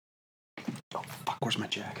Oh, fuck, where's my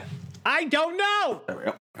jacket? I don't know! There we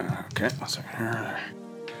go. Okay, 1 second here.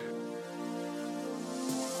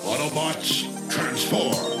 Autobots,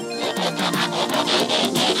 transform!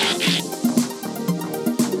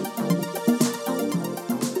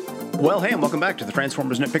 Well, hey, and welcome back to the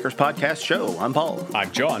Transformers Nitpickers podcast show. I'm Paul.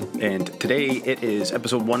 I'm John. And today it is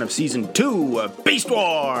episode 1 of season 2 of Beast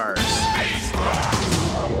Wars!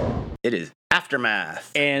 It is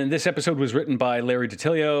Aftermath. And this episode was written by Larry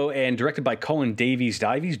DiTillio and directed by Colin Davies. In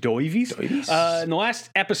the last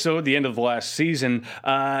episode, the end of the last season,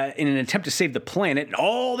 in an attempt to save the planet and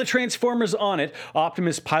all the Transformers on it,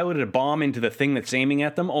 Optimus piloted a bomb into the thing that's aiming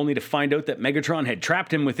at them, only to find out that Megatron had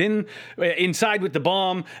trapped him inside with the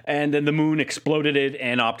bomb, and then the moon exploded it,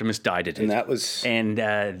 and Optimus died at it. And that was... And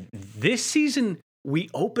this season, we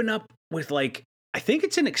open up with, like, I think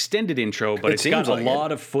it's an extended intro, but it's got a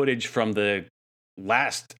lot of footage from the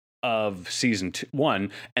last of season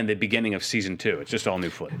 1 and the beginning of season 2. It's just all new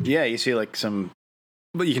footage. Yeah, you see like some...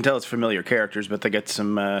 Well, you can tell it's familiar characters, but they get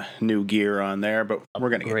some new gear on there, but we're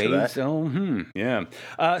going to get to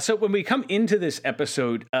that. So when we come into this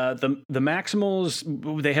episode, the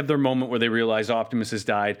Maximals, they have their moment where they realize Optimus has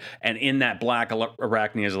died, and in that black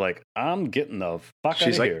Arachnia is like, I'm getting the fuck out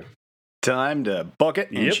of here. Time to book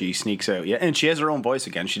it, and she sneaks out. Yeah, and she has her own voice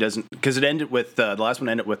again. She doesn't, because it ended with the last one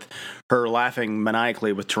ended with her laughing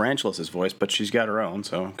maniacally with Tarantulas' voice, but she's got her own.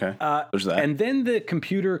 So okay, there's that. And then the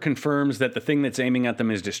computer confirms that the thing that's aiming at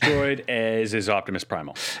them is destroyed, as is Optimus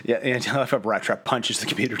Primal. Yeah, and Rat Trap punches the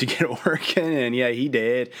computer to get it working, and yeah, he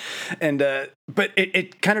did. And but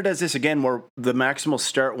it kind of does this again, where the Maximals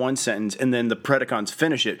start one sentence and then the Predacons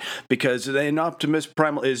finish it, because then Optimus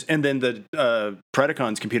Primal is, and then the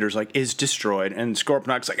Predacons computer's like is destroyed, and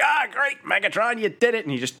Scorponok's like, great, Megatron, you did it,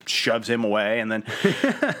 and he just shoves him away, and then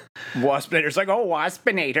Waspinator's like,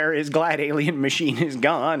 Waspinator, his glad alien machine is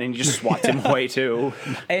gone, and he just swats him away too.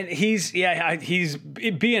 And he's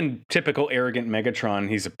being typical arrogant Megatron,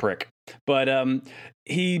 he's a prick. But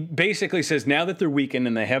he basically says, now that they're weakened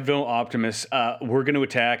and they have no Optimus, we're going to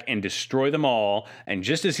attack and destroy them all. And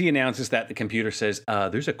just as he announces that, the computer says,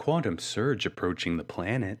 there's a quantum surge approaching the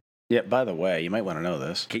planet. Yeah, by the way, you might want to know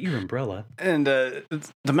this. Get your umbrella. And back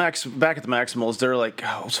at the Maximals, they're like,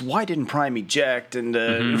 so why didn't Prime eject? And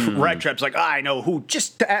Rat Trap's like, I know who,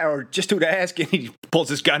 just who to ask. And he pulls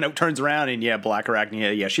his gun out, turns around, and yeah, Black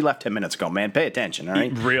Arachnia, she left 10 minutes ago, man. Pay attention, all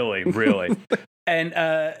right? Really. And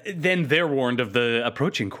then they're warned of the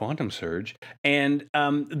approaching quantum surge. And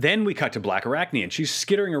then we cut to Black Arachnia, and she's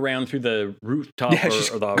skittering around through the rooftop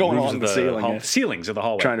or the going along the ceilings of the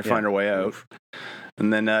hallway. Trying to find her way out.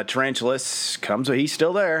 And then Tarantulas comes, but he's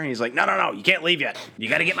still there. He's like, no, you can't leave yet. You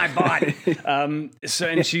got to get my body. And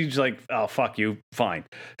she's like, oh, fuck you. Fine.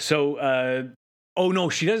 So, no,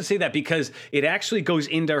 she doesn't say that, because it actually goes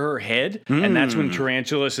into her head. And that's when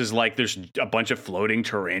Tarantulas is like, there's a bunch of floating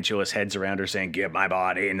Tarantulas heads around her saying, get my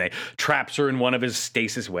body. And they traps her in one of his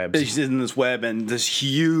stasis webs. She's in this web, and this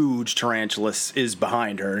huge Tarantulas is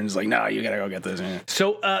behind her. And it's like, no, you got to go get this.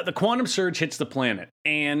 So the quantum surge hits the planet,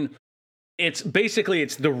 and it's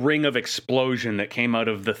the ring of explosion that came out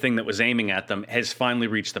of the thing that was aiming at them has finally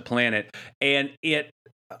reached the planet. And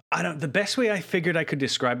the best way I figured I could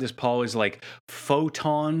describe this, Paul, is like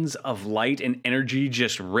photons of light and energy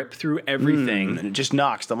just rip through everything. And it just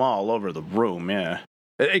knocks them all over the room, yeah.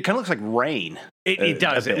 It kind of looks like rain. It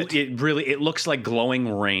does. It looks like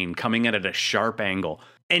glowing rain coming at a sharp angle.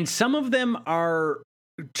 And some of them are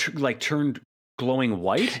turned glowing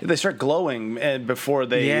white. They start glowing before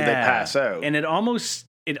they pass out. And it almost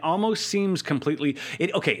seems completely...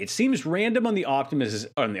 It seems random on the Autobots.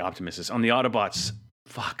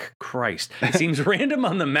 Fuck Christ. It seems random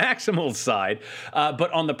on the Maximal side,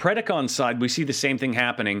 but on the Predacon side, we see the same thing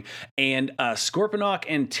happening, and Scorponok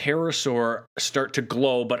and Terrorsaur start to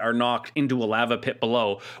glow, but are knocked into a lava pit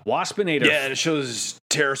below. Waspinator... Yeah, and it shows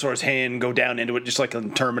Terrorsaur's hand go down into it, just like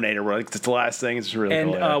in Terminator, where it's the last thing. It's really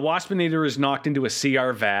cool. And Waspinator is knocked into a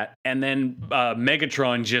CR vat, and then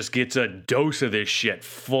Megatron just gets a dose of this shit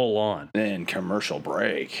full on. And commercial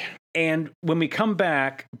break. And when we come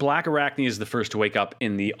back, Black Arachnia is the first to wake up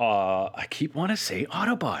in the, I keep wanting to say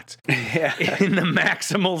Autobots. Yeah. In the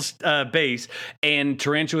Maximal's base. And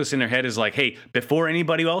Tarantulas in her head is like, hey, before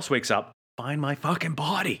anybody else wakes up, find my fucking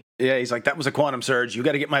body. Yeah, he's like, that was a quantum surge. You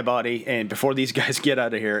got to get my body. And before these guys get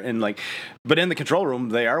out of here. And but in the control room,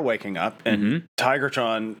 they are waking up. And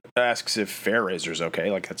Tigertron asks if Fairrazor's okay.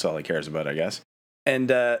 Like, that's all he cares about, I guess. And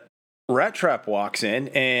Rat Trap walks in,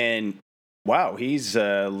 and wow, he's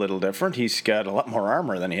a little different. He's got a lot more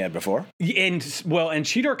armor than he had before. And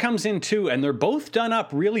Cheetor comes in too, and they're both done up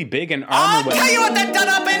really big in armor. I'll tell you what they're done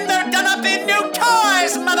up in. They're done up in new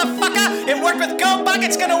toys, motherfucker. It worked with Goldbug,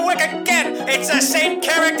 it's gonna work again. It's the same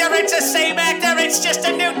character, it's the same actor, it's just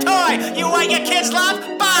a new toy. You want your kids' love?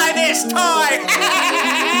 Buy this toy.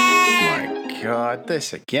 God,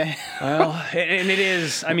 this again. Well, and it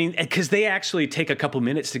is, I mean, because they actually take a couple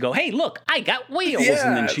minutes to go, hey, look, I got wheels. Yeah,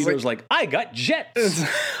 and then it's Cheeto's like, I got jets.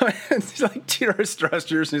 It's like Cheetor's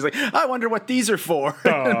thrusters, and he's like, I wonder what these are for.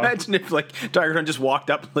 Imagine if, like, Tigertron just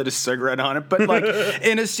walked up and lit a cigarette on it. But, like,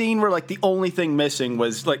 in a scene where, like, the only thing missing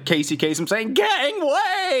was, like, Casey Kasem saying,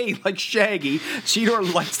 gangway! Like Shaggy,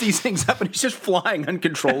 Cheetor lights these things up, and he's just flying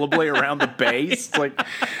uncontrollably around the base. Like,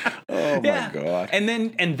 oh, my God. And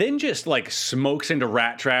then just, like, smokes into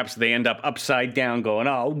rat traps. They end up upside down going,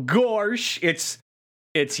 oh, gosh. It's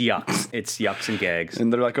yucks. It's yucks and gags.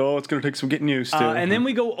 And they're like, oh, it's going to take some getting used to. And then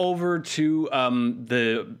we go over to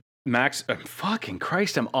the Max. Fucking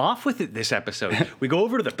Christ, I'm off with it this episode. We go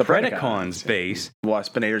over to the Predacons base.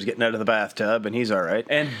 Waspinator's getting out of the bathtub, and he's all right.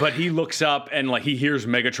 But he looks up and like he hears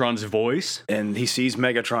Megatron's voice. And he sees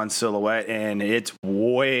Megatron's silhouette, and it's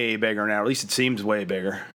way bigger now. At least it seems way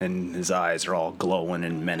bigger. And his eyes are all glowing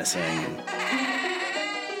and menacing. And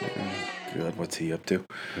God, what's he up to?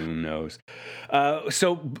 Who knows?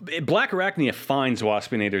 So Black Arachnia finds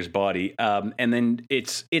Waspinator's body, and then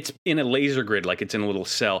it's in a laser grid, like it's in a little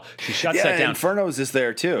cell. She shuts that down. Inferno's is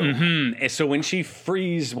there too. Mm-hmm. And so when she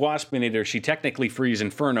frees Waspinator, she technically frees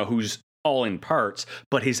Inferno, who's all in parts,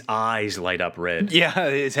 but his eyes light up red.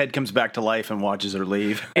 Yeah, his head comes back to life and watches her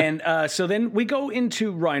leave. And so then we go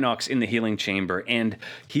into Rhinox in the healing chamber, and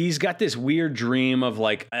he's got this weird dream of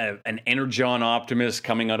like an Energon Optimus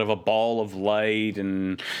coming out of a ball of light,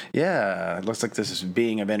 and yeah, it looks like this is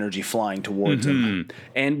being of energy flying towards him.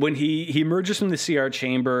 And when he emerges from the CR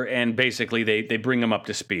chamber, and basically they bring him up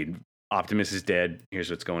to speed. Optimus is dead.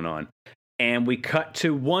 Here's what's going on. And we cut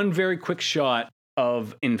to one very quick shot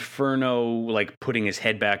of Inferno like putting his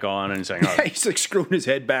head back on and saying, oh. He's like screwing his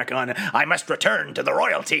head back on. I must return to the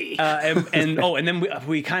royalty. And then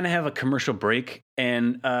we kind of have a commercial break,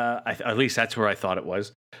 and at least that's where I thought it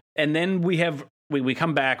was. And then we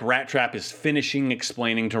come back. Rat Trap is finishing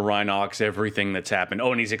explaining to Rhinox everything that's happened.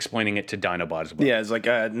 Oh, and he's explaining it to Dinobot as well. Yeah, it's like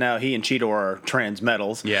now he and Cheetor are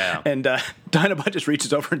transmetals. Yeah. And Dinobot just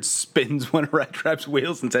reaches over and spins one of Rat Trap's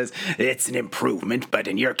wheels and says, it's an improvement, but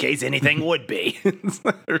in your case, anything would be.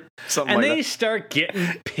 And they start getting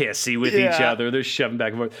pissy with each other. They're shoving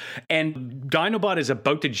back and forth. And Dinobot is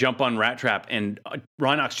about to jump on Rat Trap, and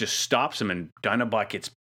Rhinox just stops him, and Dinobot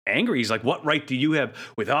gets angry. He's like, what right do you have?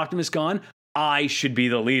 With Optimus gone, I should be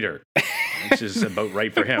the leader. This is about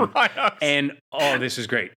right for him. Rhinox. And this is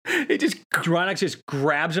great. Rhinox just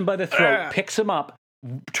grabs him by the throat, picks him up,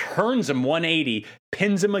 turns him 180,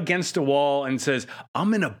 pins him against a wall, and says,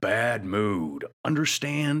 I'm in a bad mood.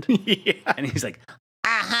 Understand? Yeah. And he's like,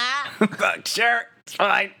 sure, it's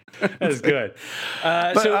fine. That's good.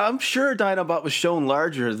 But I'm sure Dinobot was shown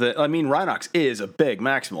larger. Rhinox is a big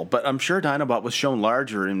Maximal, but I'm sure Dinobot was shown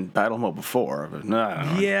larger in battle mode before. But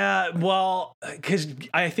no. Yeah, well, because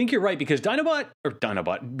I think you're right, because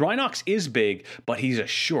Rhinox is big, but he's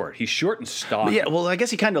short. He's short and stocky. Yeah, well, I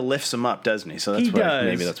guess he kind of lifts him up, doesn't he? So that's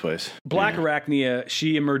maybe that's why. Black Arachnia,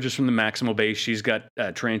 she emerges from the Maximal base. She's got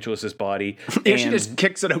Tarantulas' body. Yeah, she just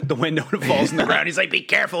kicks it out the window and it falls in the ground. He's like, be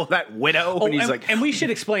careful of that widow. Oh, and we should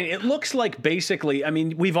explain, it looks like basically,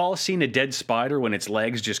 we've all seen a dead spider when its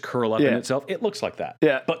legs just curl up in itself. It looks like that.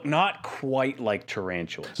 Yeah. But not quite like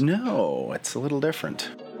tarantulas. No, it's a little different.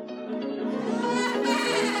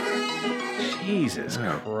 Jesus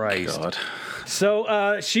Christ. God.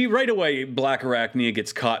 So she right away, Black Arachnia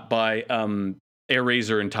gets caught by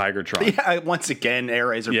Airazor and Tigertron. Yeah, once again,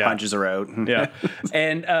 Airazor punches her out. Yeah.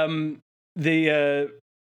 And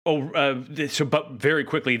but very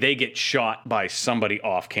quickly they get shot by somebody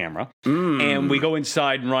off camera. And we go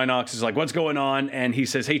inside, and Rhinox is like, what's going on? And he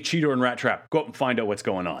says, hey, Cheetor and Rat Trap, go up and find out what's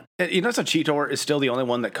going on. You notice how Cheetor is still the only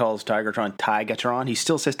one that calls Tigertron Tigatron? He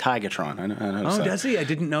still says Tigatron. I know that. Does he? I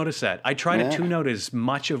didn't notice that. I try to tune out as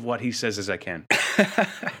much of what he says as I can.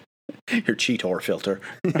 Your Cheetor filter.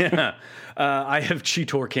 Yeah. I have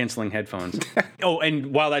Cheetor canceling headphones.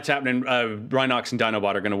 And while that's happening, Rhinox and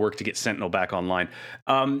Dinobot are going to work to get Sentinel back online.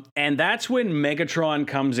 And that's when Megatron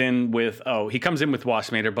comes in with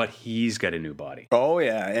Waspinator, but he's got a new body. Oh,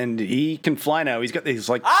 yeah. And he can fly now. He's got these,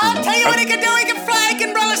 like... I'll tell you what he can do. He can fly, he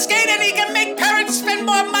can roller skate, and he can make parents spend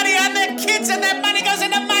more money on their kids, and that money goes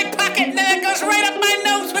into my pocket, and then it goes right up my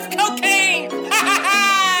nose with cocaine. Ha ha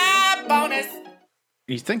ha! Bonus.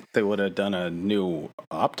 You think they would have done a new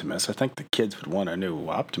Optimus? I think the kids would want a new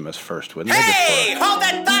Optimus first, wouldn't they? Hey, hold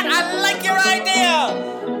that thought. I like your idea.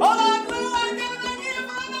 Hold on, Lou. I got an idea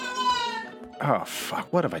for another one. Oh,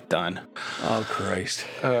 fuck. What have I done? Oh, Christ.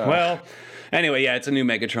 Well, Anyway, yeah, it's a new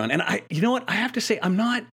Megatron. And you know what? I have to say,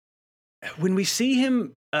 when we see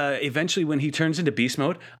him eventually when he turns into beast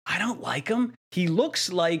mode, I don't like him. He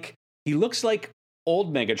looks like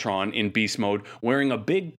old Megatron in beast mode wearing a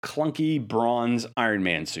big clunky bronze Iron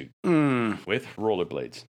Man suit with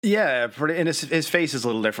rollerblades. Yeah, pretty. And his face is a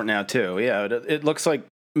little different now too. Yeah, it looks like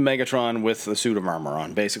Megatron with the suit of armor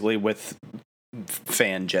on, basically with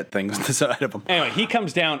fan jet things on the side of him. Anyway, he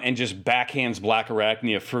comes down and just backhands Black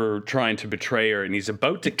Arachnia for trying to betray her, and he's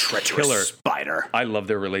about to kill her. Spider. I love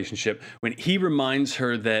their relationship. When he reminds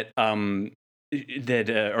her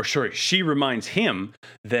she reminds him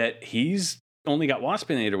that he's only got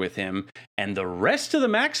Waspinator with him, and the rest of the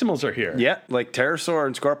Maximals are here. Yeah, like Pterosaur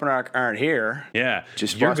and Scorponok aren't here. Yeah,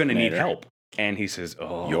 just you're going to need help. And he says,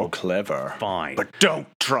 "Oh, you're clever. Fine. But don't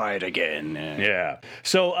try it again." Yeah.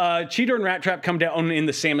 So Cheetor and Rat Trap come down in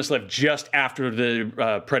the Samus lift just after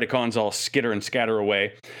the Predacons all skitter and scatter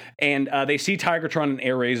away. And they see Tigertron and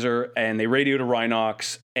Airazor, and they radio to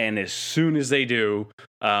Rhinox. And as soon as they do,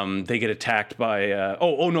 they get attacked by...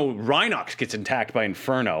 Rhinox gets attacked by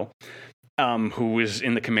Inferno, who is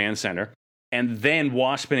in the command center. And then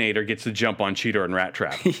Waspinator gets the jump on Cheetor and Rat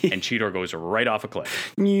Trap. And Cheetor goes right off a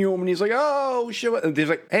cliff. And he's like, oh, shit. And he's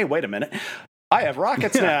like, hey, wait a minute. I have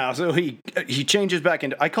rockets now. So he changes back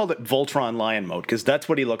into... I called it Voltron Lion mode, because that's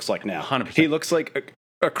what he looks like now. 100%. He looks like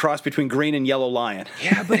a cross between green and yellow lion.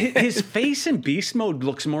 Yeah, but his face in beast mode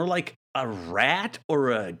looks more like a rat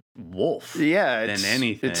or a wolf than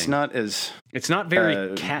anything. It's not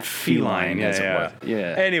very cat feline as it was.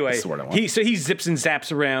 Yeah. Anyway, he zips and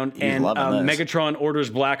zaps around, and Megatron orders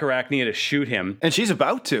Black Arachnia to shoot him. And she's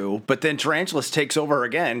about to, but then Tarantulas takes over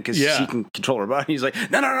again because she can control her body. He's like,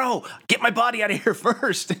 no, get my body out of here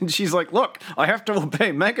first. And she's like, look, I have to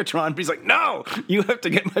obey Megatron. But he's like, no, you have to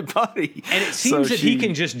get my body. And it seems that he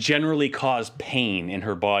can just generally cause pain in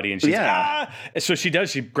her body. And she's So she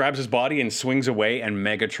does. She grabs his body and swings away, and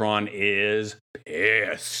Megatron is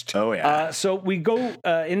pissed. Oh, yeah. So we go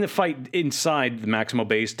in the fight inside the Maximo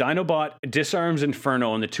base. Dinobot disarms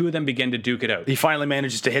Inferno, and the two of them begin to duke it out. He finally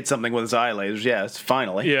manages to hit something with his eye lasers. Yes,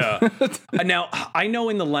 finally. Yeah. Now, I know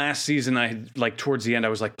in the last season, towards the end, I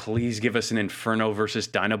was like, please give us an Inferno versus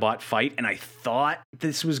Dinobot fight. And I thought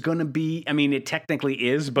this was going to be, I mean, it technically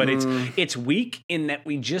is, but it's weak in that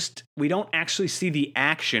we don't actually see the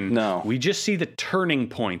action. No. We just see the turning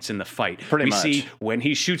points in the fight. Pretty much. We see when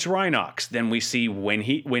he shoots Rhinox, then we see when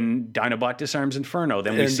Dinobot disarms Inferno,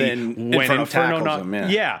 then we see when Inferno tackles him.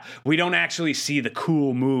 Yeah. We don't actually see the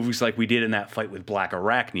cool moves like we did in that fight with Black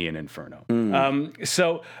Arachnia and Inferno.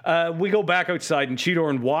 So we go back outside, and Cheetor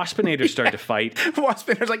and Waspinator start to fight.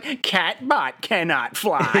 Waspinator's like, Catbot cannot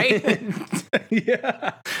fly.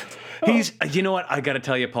 Yeah. You know what? I got to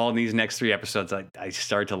tell you, Paul, in these next 3 episodes, I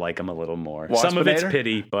start to like him a little more. Waspinator? Some of it's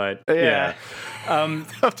pity, but yeah. In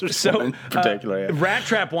particular, Rat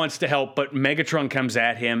Trap wants to help, but Megatron comes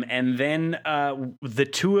at him, and then the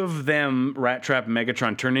two of them, Rat Trap and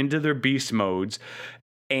Megatron, turn into their beast modes,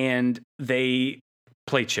 and they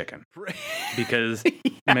play chicken because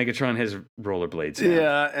Megatron has rollerblades now.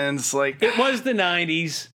 Yeah, and it's like... It was the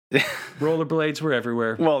 90s. Rollerblades were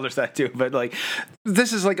everywhere. Well, there's that too, but like,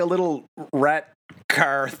 this is like a little rat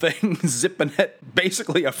car thing zipping at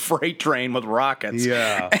basically a freight train with rockets.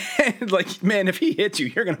 Yeah. And like, man, if he hits you,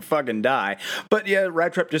 you're gonna fucking die. But yeah,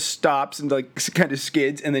 Rat Trap just stops and like kind of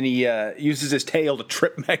skids, and then he uses his tail to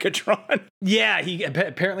trip Megatron. Yeah, he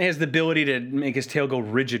apparently has the ability to make his tail go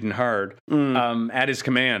rigid and hard at his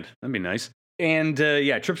command. That'd be nice. And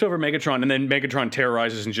trips over Megatron, and then Megatron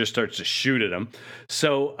terrorizes and just starts to shoot at him.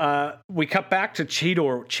 So we cut back to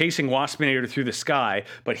Cheetor chasing Waspinator through the sky,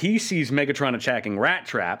 but he sees Megatron attacking Rat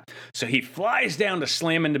Trap, so he flies down to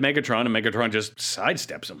slam into Megatron, and Megatron just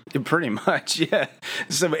sidesteps him. Pretty much, yeah.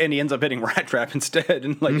 So, and he ends up hitting Rat Trap instead,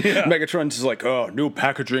 and like Megatron's just like, oh, new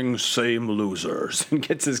packaging, same losers, and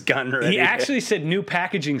gets his gun ready. He actually said new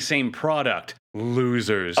packaging, same product,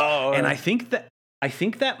 losers. Oh, and I think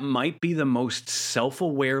that might be the most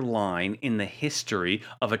self-aware line in the history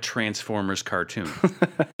of a Transformers cartoon.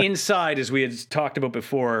 Inside, as we had talked about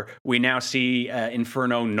before, we now see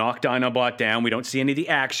Inferno knock Dinobot down. We don't see any of the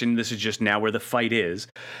action. This is just now where the fight is.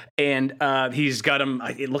 And he's got him,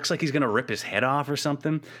 it looks like he's going to rip his head off or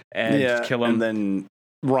something and kill him. And then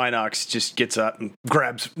Rhinox just gets up and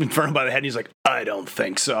grabs Inferno by the head, and he's like, I don't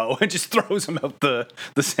think so, and just throws him out the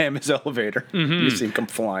Samus elevator. You see him come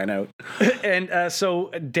flying out. And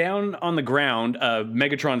so down on the ground,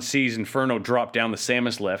 Megatron sees Inferno drop down the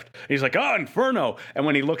Samus lift. He's like, oh, Inferno! And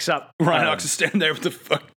when he looks up, Rhinox is standing there with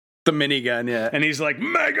the The minigun, yeah. And he's like,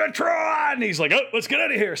 Megatron! And he's like, oh, let's get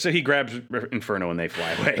out of here. So he grabs Inferno and they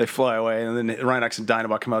fly away. They fly away, and then Rhinox and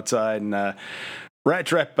Dinobot come outside, and Rat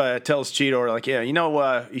Trap tells Cheetor, like, yeah,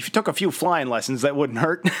 if you took a few flying lessons, that wouldn't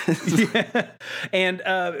hurt. Yeah. And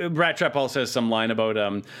Rat Trap also has some line about,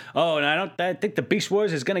 and I think the Beast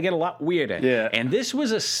Wars is going to get a lot weirder. Yeah. And this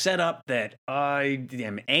was a setup that I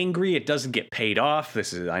am angry it doesn't get paid off.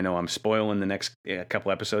 I know I'm spoiling the next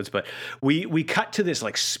couple episodes, but we cut to this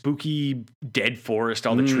like spooky dead forest.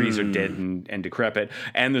 All the trees are dead and decrepit.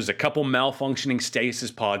 And there's a couple malfunctioning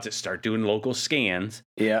stasis pods that start doing local scans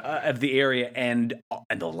of the area. And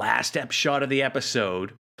the last shot of the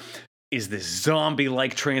episode is this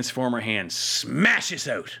zombie-like Transformer hand smashes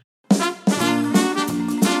out.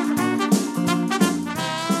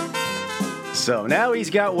 So now he's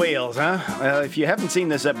got wheels, huh? If you haven't seen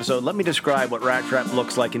this episode, let me describe what Rat Trap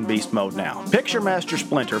looks like in beast mode now. Picture Master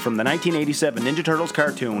Splinter from the 1987 Ninja Turtles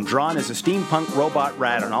cartoon, drawn as a steampunk robot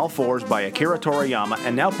rat on all fours by Akira Toriyama,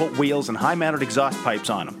 and now put wheels and high-mounted exhaust pipes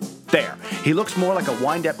on him. There. He looks more like a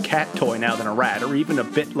wind-up cat toy now than a rat, or even a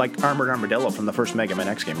bit like Armored Armadillo from the first Mega Man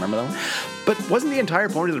X game. Remember that one? But wasn't the entire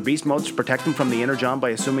point of the beast modes to protect him from the Energon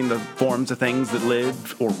by assuming the forms of things that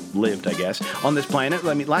lived, I guess, on this planet?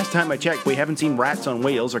 I mean, last time I checked, we haven't seen rats on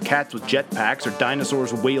wheels, or cats with jetpacks, or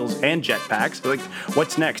dinosaurs with wheels and jetpacks. Like,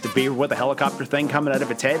 what's next? A beaver with a helicopter thing coming out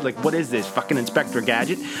of its head? Like, what is this? Fucking Inspector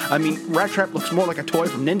Gadget? I mean, Rat Trap looks more like a toy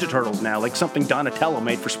from Ninja Turtles now, like something Donatello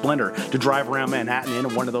made for Splinter to drive around Manhattan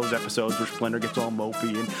in one of those episodes where Splinter gets all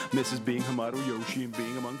mopey and misses being Hamato Yoshi and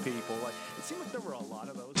being among people. It seemed like there were a lot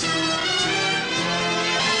of those.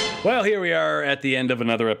 Well, here we are at the end of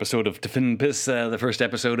another episode of Tfinpis, the first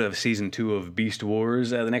episode of Season 2 of Beast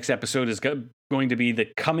Wars. The next episode is going to be The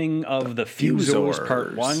Coming of the Fusors,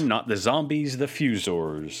 Part 1, not the zombies, the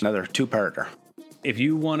Fusors. Another two-parter. If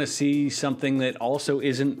you want to see something that also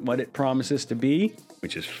isn't what it promises to be,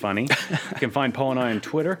 which is funny, you can find Paul and I on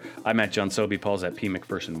Twitter. I'm at John Sobey. Paul's at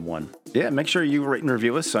PMcPherson1. Yeah, make sure you rate and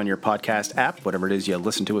review us on your podcast app, whatever it is you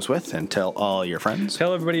listen to us with, and tell all your friends.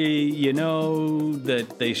 Tell everybody you know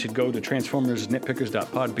that they should go to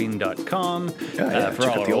transformersnitpickers.podbean.com for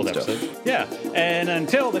all our old episodes. Yeah, and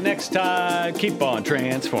until the next time, keep on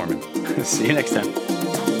transforming. See you next time.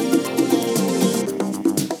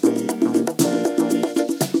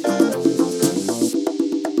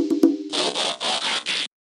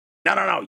 No.